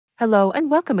Hello and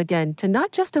welcome again to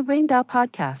Not Just a Rainbow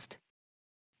podcast.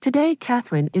 Today,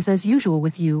 Catherine is as usual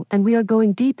with you, and we are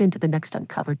going deep into the next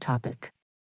uncovered topic.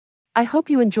 I hope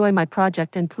you enjoy my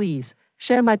project and please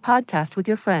share my podcast with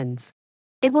your friends.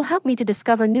 It will help me to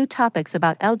discover new topics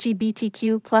about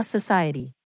LGBTQ plus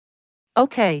society.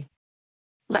 Okay,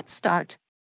 let's start.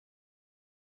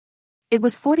 It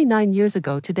was 49 years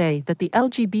ago today that the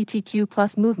LGBTQ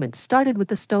plus movement started with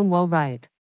the Stonewall riot.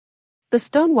 The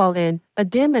Stonewall Inn, a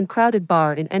dim and crowded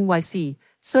bar in NYC,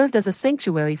 served as a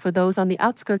sanctuary for those on the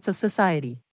outskirts of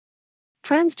society.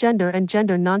 Transgender and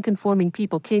gender nonconforming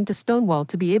people came to Stonewall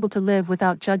to be able to live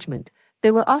without judgment.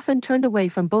 They were often turned away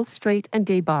from both straight and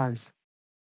gay bars.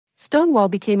 Stonewall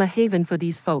became a haven for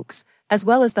these folks, as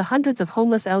well as the hundreds of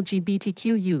homeless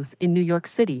LGBTQ youth in New York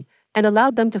City, and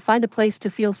allowed them to find a place to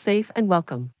feel safe and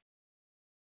welcome.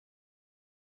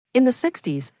 In the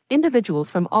 60s,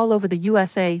 individuals from all over the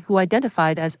USA who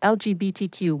identified as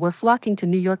LGBTQ were flocking to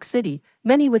New York City,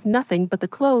 many with nothing but the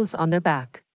clothes on their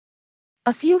back.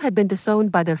 A few had been disowned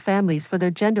by their families for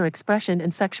their gender expression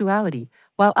and sexuality,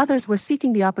 while others were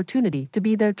seeking the opportunity to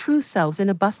be their true selves in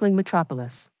a bustling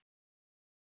metropolis.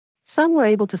 Some were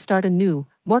able to start a new,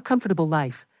 more comfortable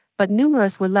life, but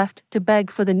numerous were left to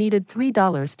beg for the needed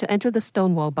 $3 to enter the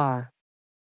Stonewall bar.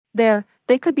 There,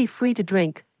 they could be free to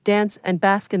drink, dance, and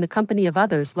bask in the company of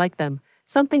others like them,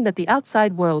 something that the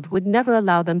outside world would never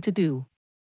allow them to do.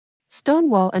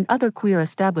 Stonewall and other queer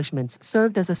establishments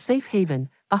served as a safe haven,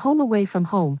 a home away from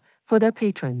home, for their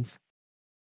patrons.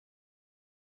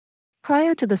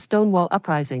 Prior to the Stonewall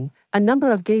uprising, a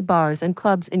number of gay bars and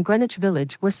clubs in Greenwich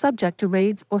Village were subject to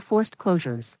raids or forced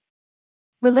closures.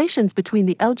 Relations between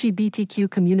the LGBTQ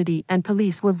community and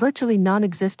police were virtually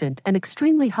non-existent and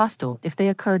extremely hostile if they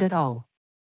occurred at all.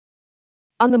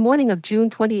 On the morning of June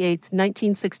 28,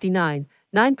 1969,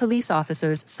 9 police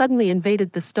officers suddenly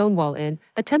invaded the Stonewall Inn,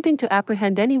 attempting to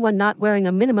apprehend anyone not wearing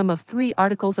a minimum of 3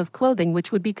 articles of clothing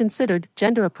which would be considered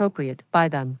gender-appropriate by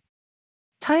them.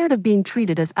 Tired of being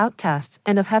treated as outcasts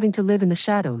and of having to live in the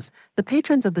shadows, the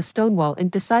patrons of the Stonewall Inn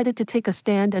decided to take a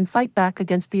stand and fight back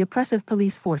against the oppressive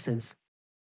police forces.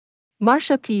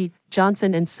 Marsha P.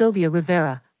 Johnson and Sylvia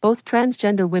Rivera, both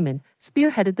transgender women,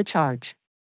 spearheaded the charge.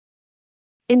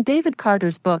 In David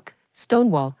Carter's book,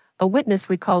 Stonewall, a witness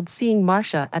recalled seeing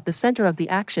Marsha at the center of the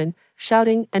action,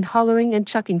 shouting and hollering and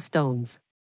chucking stones.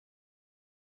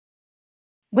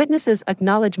 Witnesses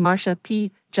acknowledge Marsha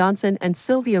P. Johnson and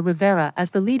Sylvia Rivera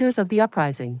as the leaders of the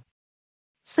uprising.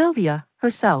 Sylvia,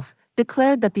 herself,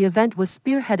 declared that the event was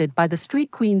spearheaded by the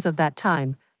street queens of that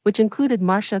time, which included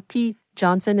Marsha P.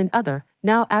 Johnson and other,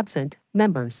 now absent,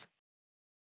 members.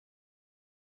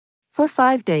 For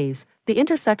 5 days, the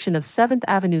intersection of 7th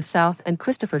Avenue South and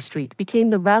Christopher Street became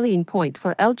the rallying point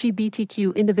for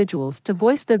LGBTQ individuals to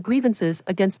voice their grievances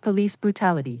against police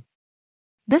brutality.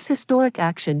 This historic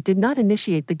action did not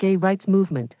initiate the gay rights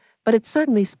movement, but it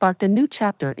certainly sparked a new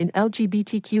chapter in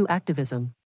LGBTQ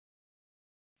activism.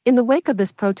 In the wake of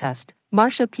this protest,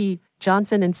 Marsha P.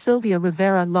 Johnson and Sylvia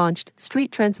Rivera launched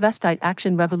Street Transvestite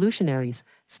Action Revolutionaries,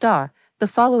 STAR, the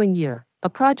following year, a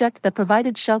project that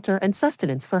provided shelter and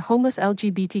sustenance for homeless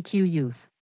LGBTQ youth.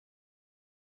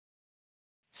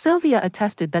 Sylvia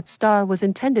attested that STAR was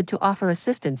intended to offer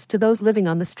assistance to those living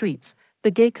on the streets,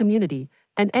 the gay community,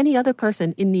 and any other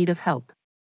person in need of help.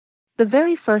 The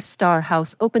very first STAR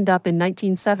house opened up in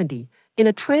 1970, in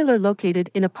a trailer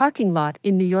located in a parking lot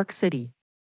in New York City.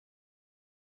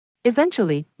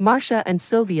 Eventually, Marsha and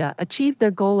Sylvia achieved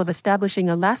their goal of establishing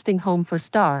a lasting home for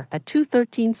STAR at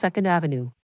 213 2nd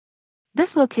Avenue.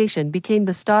 This location became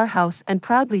the STAR House and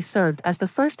proudly served as the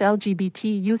first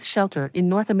LGBT youth shelter in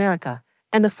North America,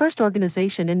 and the first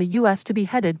organization in the U.S. to be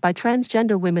headed by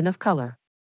transgender women of color.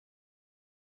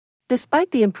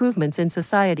 Despite the improvements in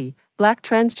society, Black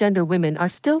transgender women are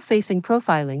still facing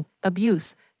profiling,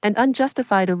 abuse, and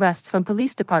unjustified arrests from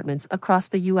police departments across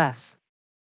the U.S.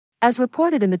 As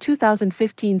reported in the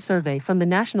 2015 survey from the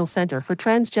National Center for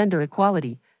Transgender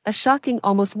Equality, a shocking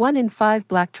almost 1 in 5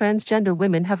 Black transgender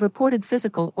women have reported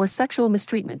physical or sexual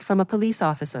mistreatment from a police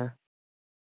officer.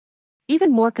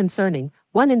 Even more concerning,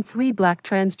 1 in 3 Black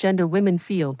transgender women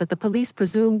feel that the police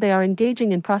presume they are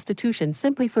engaging in prostitution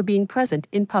simply for being present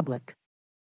in public.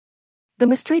 The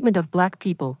mistreatment of Black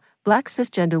people, Black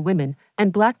cisgender women,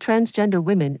 and Black transgender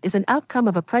women is an outcome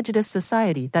of a prejudiced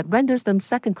society that renders them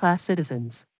second-class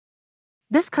citizens.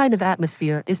 This kind of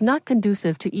atmosphere is not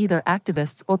conducive to either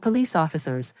activists or police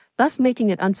officers, thus making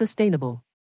it unsustainable.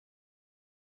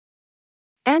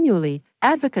 Annually,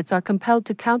 advocates are compelled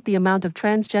to count the amount of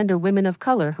transgender women of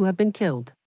color who have been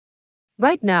killed.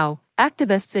 Right now,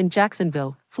 Activists in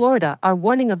Jacksonville, Florida are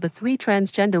warning of the 3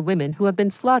 transgender women who have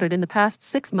been slaughtered in the past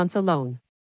 6 months alone.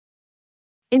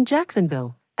 In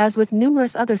Jacksonville, as with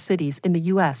numerous other cities in the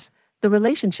U.S., the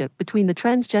relationship between the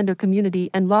transgender community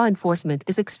and law enforcement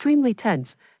is extremely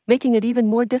tense, making it even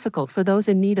more difficult for those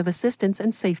in need of assistance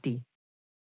and safety.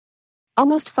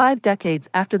 Almost 5 decades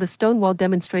after the Stonewall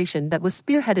demonstration that was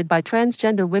spearheaded by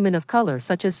transgender women of color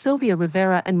such as Sylvia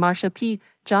Rivera and Marsha P.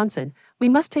 Johnson, we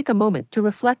must take a moment to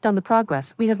reflect on the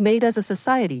progress we have made as a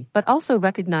society but also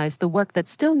recognize the work that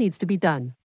still needs to be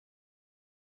done.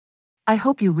 I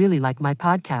hope you really like my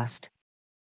podcast.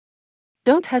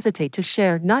 Don't hesitate to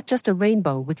share Not Just a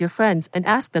Rainbow with your friends and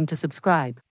ask them to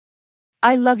subscribe.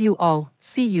 I love you all.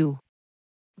 See you.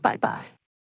 Bye-bye.